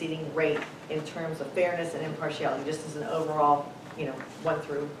court proceeding rate in terms of fairness and impartiality, just as an overall, 1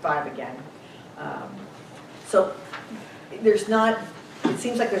 through 5 again. So there's not, it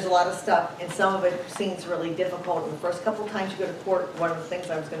seems like there's a lot of stuff, and some of it seems really difficult. And the first couple times you go to court, one of the things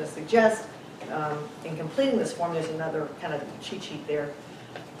I was going to suggest in completing this form, there's another kind of cheat sheet there.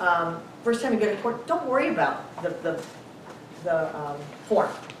 First time you go to court, don't worry about the form.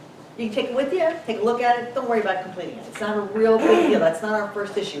 You can take it with you, take a look at it, don't worry about completing it. It's not a real big deal. That's not our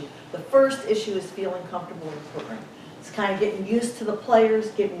first issue. The first issue is feeling comfortable in the program. It's kind of getting used to the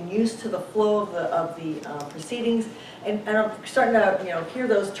players, getting used to the flow of the proceedings, and I'm starting to hear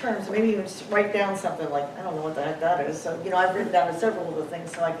those terms. Maybe even just write down something like, I don't know what the heck that is. So I've written down several of the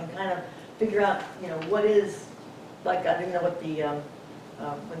things so I can kind of figure out what is, like, I didn't know what the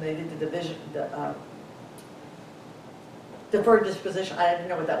when they did the division, deferred disposition, I didn't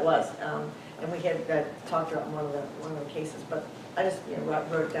know what that was, and we had talked about one of the cases, but I just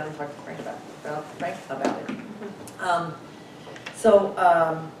wrote it down and talked to Frank about it.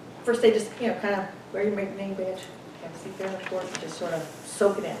 First they just kind of wear your name badge, have a seat there in the court, and just sort of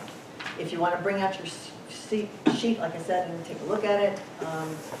soak it in. If you want to bring out your sheet, like I said, and take a look at it,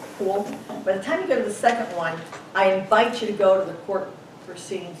 cool. By the time you go to the second one, I invite you to go to the court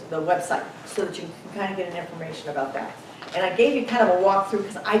proceedings, the website, so that you can kind of get an information about that. And I gave you kind of a walkthrough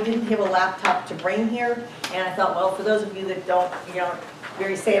because I didn't have a laptop to bring here, and I thought, well, for those of you that don't,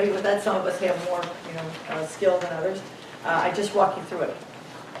 very savvy with that, some of us have more, skill than others. I just walk you through it.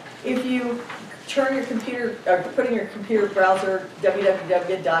 If you turn your computer, or put in your computer browser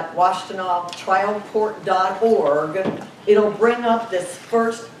www.washtenaw.trialcourt.org, it'll bring up this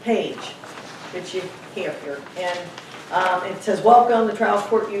first page that you have here, and it says, welcome, the trial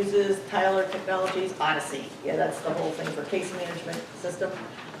court uses Tyler Technologies Odyssey. Yeah, that's the whole thing for case management system.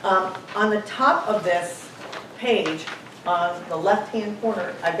 On the top of this page, on the left-hand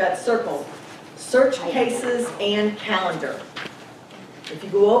corner, I've got circled, search cases and calendar. If you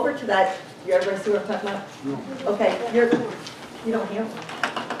go over to that, you ever see what I'm talking about? No. Okay, you don't have one.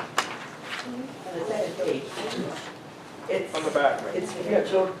 On the second page. It's On the back, right? It's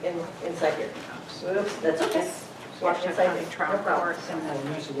inside here. Oops, that's okay. Washington County Trial Court.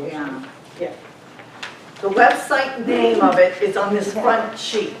 Yeah. The website name of it is on this front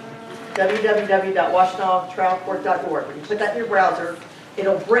sheet, www.washtenaw.trialcourt.org. When you put that in your browser,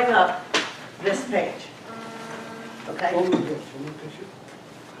 it'll bring up this page. Okay?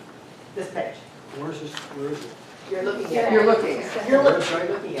 This page. Where is it? You're looking at it. You're looking at it. You're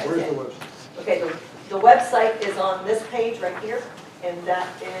looking at it. Where's the website? Okay, the website is on this page right here, and that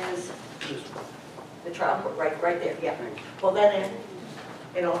is the trial court, right there, yeah. Well, then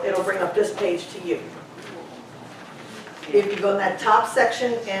it'll bring up this page to you. If you go in that top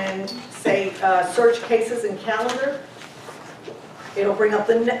section and say search cases and calendar, it'll bring up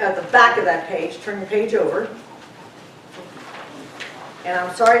the back of that page. Turn your page over. And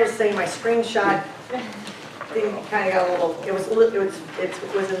I'm sorry to say my screenshot thing kind of got a little. It was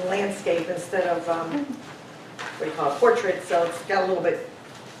in landscape instead of what do you call it, portrait. So it's got a little bit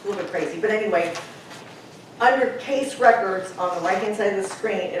crazy. But anyway. Under case records on the right-hand side of the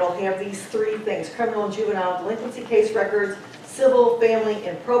screen, it'll have these 3 things: criminal and juvenile delinquency case records, civil, family,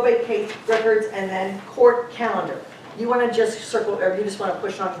 and probate case records, and then court calendar. You want to just circle, or you just want to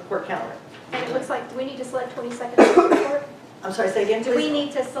push on the court calendar? And it looks like, do we need to select 22nd Circuit Court? I'm sorry, say again, Do we please?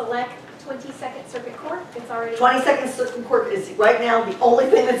 need to select 22nd Circuit Court? It's already. 22nd Circuit Court is right now the only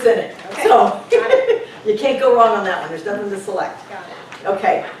thing that's in it. Okay. So you can't go wrong on that one. There's nothing to select. Got it.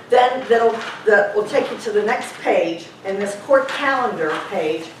 Okay, then we'll take you to the next page, and this court calendar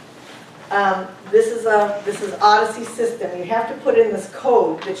page. This is Odyssey system. You have to put in this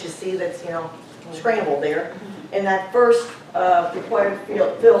code that you see that's, scrambled there. And that first required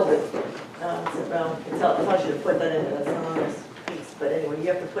field is, it tells you to put that in there. That's not on this piece, but anyway, you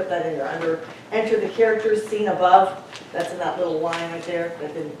have to put that in there. Under enter the characters seen above, that's in that little line right there.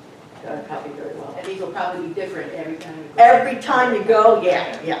 That didn't copy very well. And these will probably be different every time you go. Every time you go,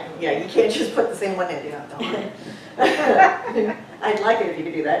 yeah. You can't just put the same one in. I'd like it if you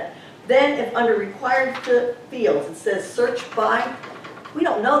could do that. Then if under required fields, it says search by, we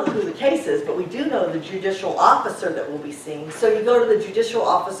don't know who the case is, but we do know the judicial officer that we'll be seeing. So you go to the judicial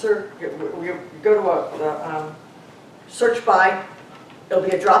officer, you go to the search by, it'll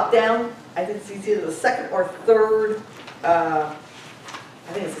be a drop down. I think it's either the second or third, I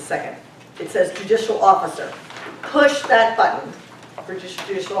think it's the second. It says judicial officer. Push that button for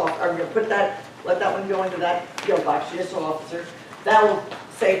judicial officer, or you put that, let that one go into that field box, judicial officer. That will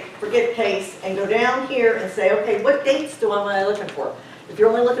say forget case and go down here and say, okay, what dates am I looking for? If you're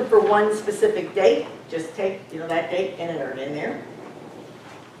only looking for one specific date, just take that date and enter it in there.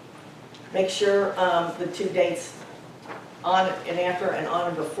 Make sure the two dates on and after and on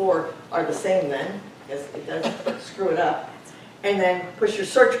and before are the same then, because it does screw it up. And then push your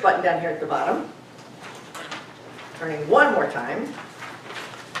search button down here at the bottom. Turning one more time.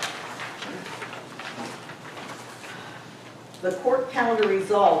 The court calendar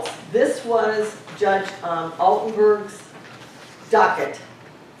results. This was Judge Altenberg's docket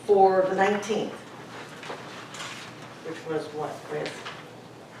for the 19th, which was what, Chris?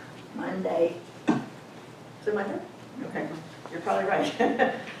 Monday. Is it Monday? Okay, you're probably right.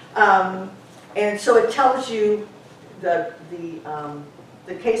 And so it tells you the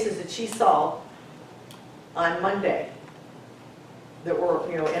cases that she saw on Monday that were,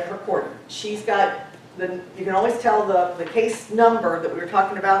 in her court. She's got you can always tell the case number that we were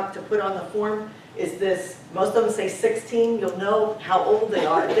talking about to put on the form is this. Most of them say 16. You'll know how old they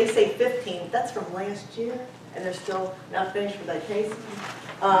are. If they say 15, that's from last year, and they're still not finished with that case.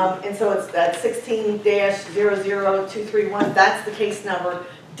 And so it's that 16-00231. That's the case number.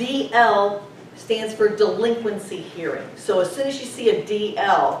 DL stands for delinquency hearing. So as soon as you see a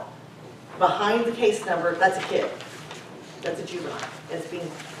DL behind the case number, that's a kid. That's a juvenile.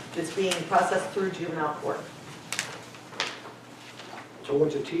 It's being processed through juvenile court. So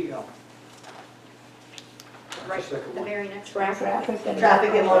what's a TL? Right, Second the one. very next one. Traffic and.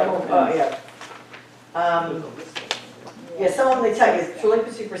 Traffic and local, yeah. Yeah, some of them they tell you it's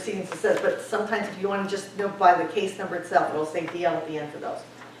delinquency proceedings, it says, but sometimes if you want to just know by the case number itself, it'll say DL at the end for those.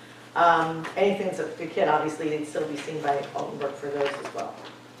 Anything that's a kid, obviously, they'd still be seen by Altenberg for those as well.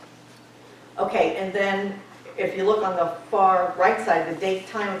 Okay, and then if you look on the far right side, the date,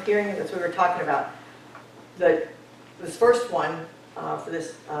 time of hearing, that's what we were talking about. This first one for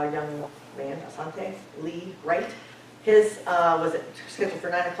this young man, Asante Lee Wright, his was scheduled for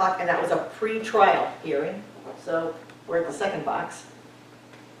 9 o'clock, and that was a pre-trial hearing. So we're at the second box.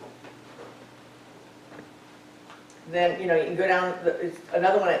 Then, you can go down,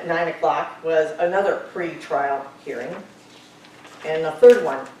 another one at 9 o'clock was another pre-trial hearing. And the third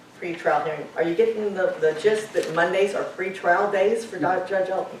one, pre-trial hearing. Are you getting the gist that Mondays are pre-trial days for Judge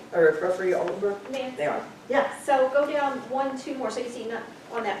or Referee Altenberg? Nancy. They are. Yeah. So go down one, two more. So you see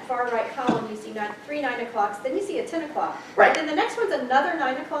on that far right column, you see 3 9 o'clocks. Then you see a 10 o'clock. Right. Then the next one's another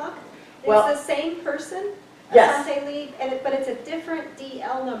 9 o'clock. Well, It's the same person. yes. Asante Lee, but it's a different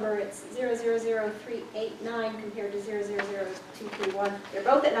DL number. It's 0000389 compared to 000231. They're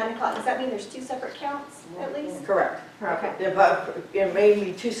both at 9 o'clock. Does that mean there's two separate counts at least? Correct. Okay. It may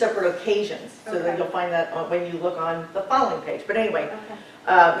be two separate occasions, so that Okay. you'll find that when you look on the following page. But anyway, Okay.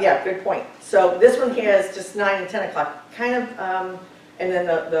 yeah, good point. So this one has just 9 and 10 o'clock, kind of, and then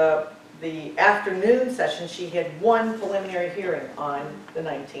the afternoon session, she had one preliminary hearing on the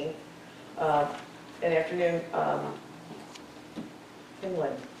 19th. In the afternoon,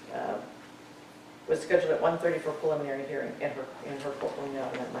 Finland was scheduled at 1:30 for a preliminary hearing in her courtroom now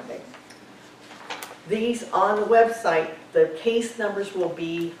on that Monday. These on the website, the case numbers will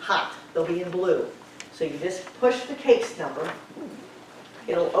be hot. They'll be in blue. So you just push the case number.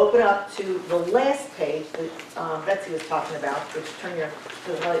 It'll open up to the last page that Betsy was talking about, which turn to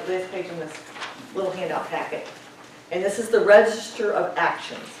the last page in this little handout packet. And this is the register of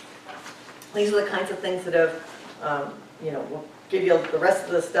actions. These are the kinds of things that have, will give you the rest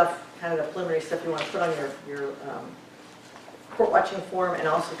of the stuff, kind of the preliminary stuff you want to put on your court watching form and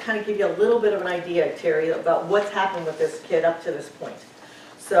also kind of give you a little bit of an idea, Terry, about what's happened with this kid up to this point.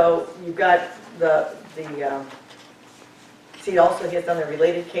 So you've got see, also he has done the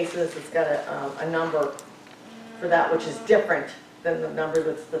related cases. It's got a number for that, which is different than the number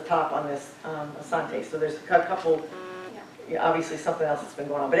that's the top on this Asante. So there's a couple, yeah, obviously something else that's been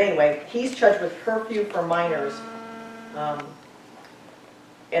going on. But anyway, he's charged with curfew for minors,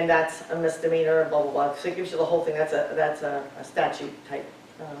 and that's a misdemeanor, blah, blah, blah. So it gives you the whole thing. That's a statute type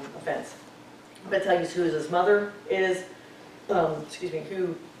offense. But it tells you who his mother is, excuse me,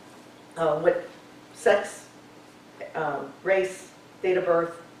 who, what sex, race, date of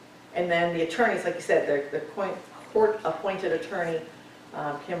birth, and then the attorneys, like you said, the court-appointed attorney,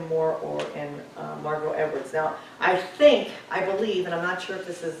 Kim Moore and Margot Edwards. Now, I believe, and I'm not sure if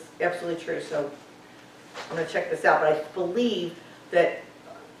this is absolutely true, so I'm going to check this out, but I believe that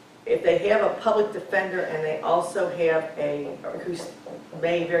if they have a public defender and they also have who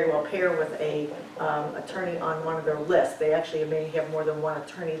may very well pair with a attorney on one of their lists, they actually may have more than one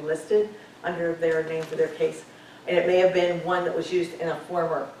attorney listed under their name for their case, and it may have been one that was used in a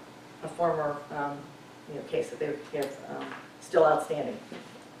former case that they have still outstanding.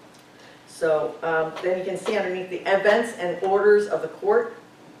 So then you can see underneath the events and orders of the court,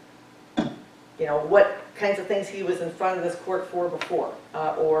 what kinds of things he was in front of this court for before,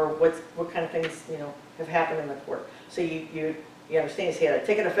 or what kind of things have happened in the court. So you understand he had a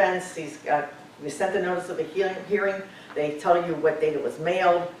ticket offense. We sent the notice of the hearing. They tell you what date it was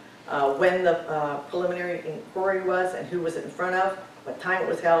mailed, when the preliminary inquiry was, and who was it in front of, what time it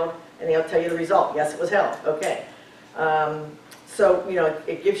was held, and they'll tell you the result. Yes, it was held. Okay. So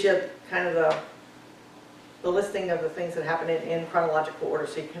it gives you kind of the listing of the things that happen in chronological order,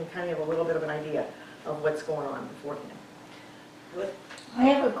 so you can kind of have a little bit of an idea of what's going on beforehand. I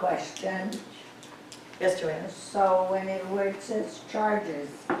have a question. Yes, Joanna? So where it says charges,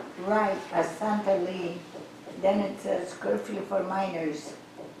 right, Asante Lee, then it says curfew for minors,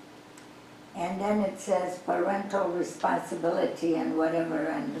 and then it says parental responsibility and whatever,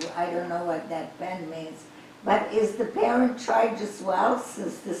 and I don't know what that pen means. But is the parent charged as well,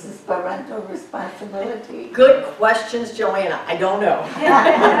 since this is parental responsibility? Good questions, Joanna. I don't know.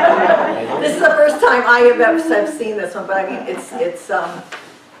 This is the first time I've seen this one, but I mean, it's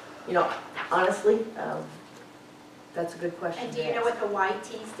honestly, that's a good question. And do you know what the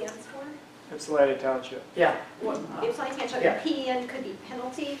YT stands for? Ypsilanti Township. Yeah. Ypsilanti Township, Yeah. PN could be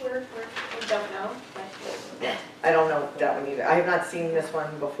penalty, we don't know. But I don't know that one either. I have not seen this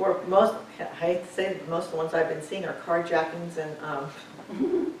one before. I hate to say, most of the ones I've been seeing are carjackings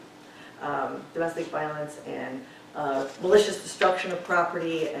and domestic violence and malicious destruction of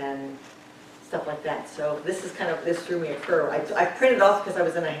property and stuff like that. So this threw me a curve. I printed off because I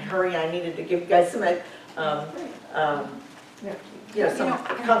was in a hurry. I needed to give you guys some some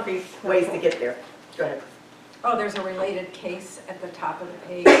concrete ways to get there. Go ahead. Oh, there's a related case at the top of the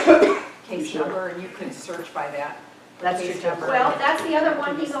page, case number, and you can search by that. That's Case true. number. Well, that's the other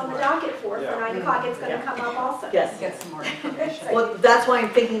one he's on the docket for Yeah. 9 o'clock. It's going to Yeah. come up also. Yes. Get some more information. Well, that's why I'm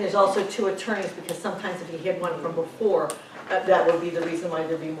thinking there's also 2 attorneys, because sometimes if you had one from before, that would be the reason why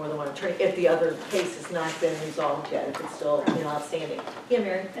there'd be more than one attorney, if the other case has not been resolved yet, if it's still outstanding. Yeah,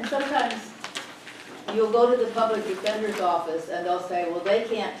 Mary? And sometimes you'll go to the public defender's office and they'll say, well, they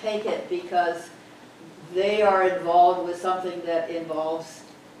can't take it because they are involved with something that involves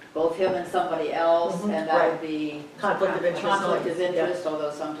both him and somebody else, Mhm, and that would be Conflict of interest. conflict of interest,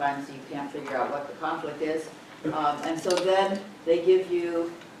 although sometimes you can't figure out what the conflict is. And so then they give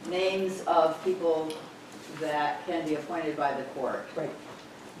you names of people that can be appointed by the court. Right.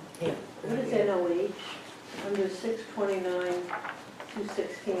 Yeah. What is NOH? Under 629,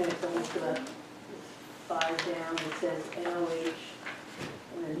 216, it's almost the 5 down, it says NOH.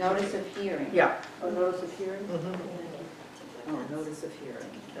 and then Notice of hearing. Yeah. Oh, notice of hearing? Mhm. Oh, notice of hearing.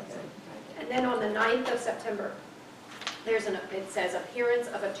 And then on the 9th of September, it says appearance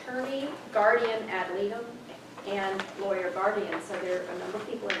of attorney, guardian ad litem, and lawyer guardian. So there are a number of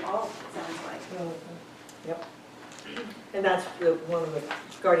people involved, it sounds like. Yep. And that's one of the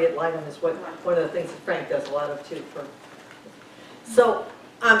guardian ad litem is one of the things that Frank does a lot of too. So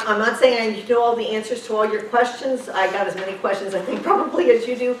I'm not saying I know all the answers to all your questions. I got as many questions I think probably as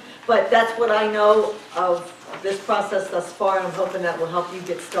you do, but that's what I know of this process thus far, and I'm hoping that will help you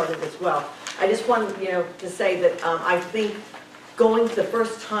get started as well. I just wanted to say that I think going the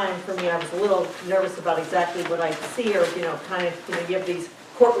first time for me, I was a little nervous about exactly what I see, or you have these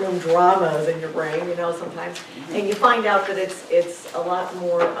courtroom dramas in your brain, sometimes, and you find out that it's a lot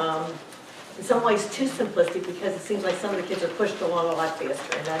more in some ways too simplistic because it seems like some of the kids are pushed along a lot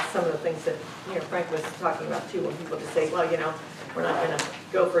faster. And that's some of the things that, you know, Frank was talking about too, when people just say, well, you know, we're not going to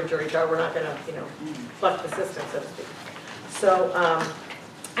go for a jury trial, we're not going to, you know, buck the system, so to speak. So,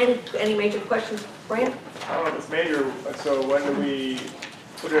 any major questions, Brian? Oh, it's major, so when do we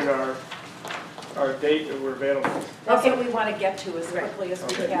put in our date that we're available? That's what we want to get to as quickly as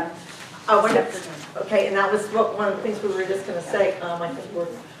we Okay. can. Oh, okay, and that was one of the things we were just going to say. I think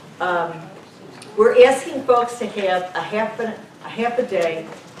we're asking folks to have a half a day,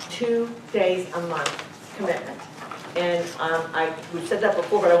 2 days a month commitment. And we've said that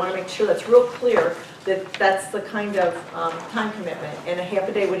before, but I want to make sure that's real clear that that's the kind of time commitment. And a half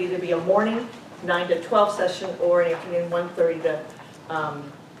a day would either be a morning 9 to 12 session or an afternoon 1:30 to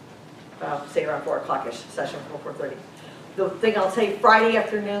say around 4 o'clock-ish session, 4:30. The thing I'll say, Friday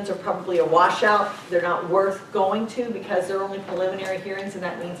afternoons are probably a washout. They're not worth going to because they're only preliminary hearings, and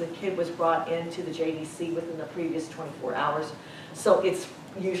that means a kid was brought into the JDC within the previous 24 hours. So it's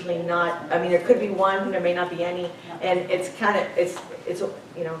usually not, I mean, there could be one, there may not be any, and it's kind of, it's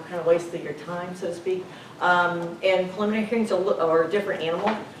you know, kind of waste of your time, so to speak. And preliminary hearings are a different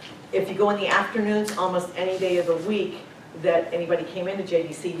animal. If you go in the afternoons, almost any day of the week that anybody came into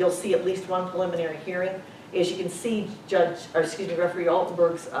JDC, you'll see at least one preliminary hearing. As you can see, Referee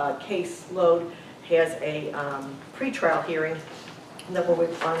Altenberg's caseload has a pretrial hearing that we're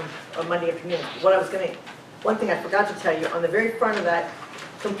with on Monday afternoon. One thing I forgot to tell you, on the very front of that,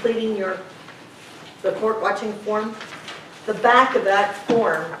 completing the court watching form, the back of that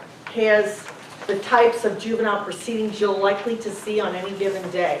form has the types of juvenile proceedings you're likely to see on any given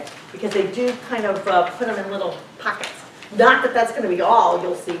day, because they do kind of put them in little pockets. Not that that's going to be all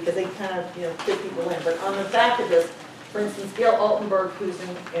you'll see, because they kind of, you know, fit people in. But on the back of this, for instance, Gail Altenberg, who's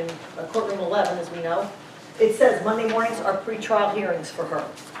in courtroom 11, as we know, it says Monday mornings are pretrial hearings for her.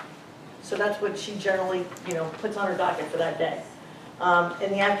 So that's what she generally, you know, puts on her docket for that day.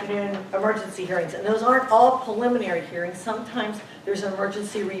 In the afternoon, emergency hearings. And those aren't all preliminary hearings. Sometimes there's an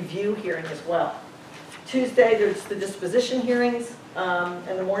emergency review hearing as well. Tuesday, there's the disposition hearings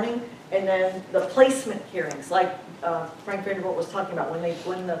in the morning, and then the placement hearings, like Frank Vanderbilt was talking about.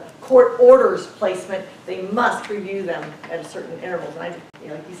 When the court orders placement, they must review them at a certain intervals. And you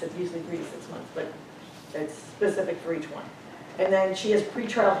know, like he said, usually 3 to 6 months, but it's specific for each one. And then she has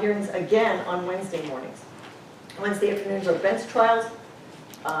pretrial hearings again on Wednesday mornings. Wednesday afternoons are bench trials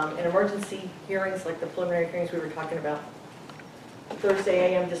and emergency hearings, like the preliminary hearings we were talking about.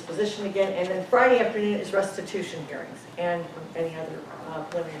 Thursday a.m. disposition again, and then Friday afternoon is restitution hearings and any other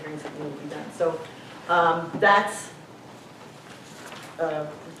preliminary hearings that need to be done. So that's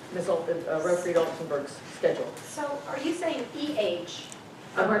Ms. Referee Altenberg's schedule. So are you saying EH,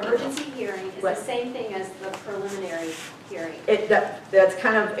 emergency hearing, is the same thing as the preliminary hearing? That's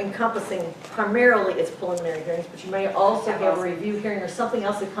kind of encompassing, primarily it's preliminary hearings, but you may also have a review hearing or something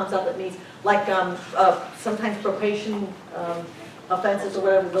else that comes out that needs, like sometimes probation offenses or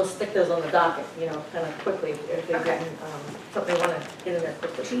whatever, they'll stick those on the docket, you know, kind of quickly if they're getting something they want to get in there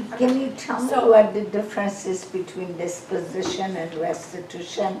quickly. Can you tell me what the difference is between disposition and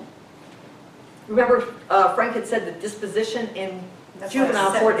restitution? Remember, Frank had said that disposition in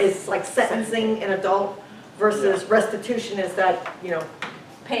juvenile court is like sentencing an adult versus restitution is that, you know,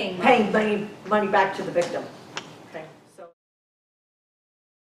 paying money back to the victim.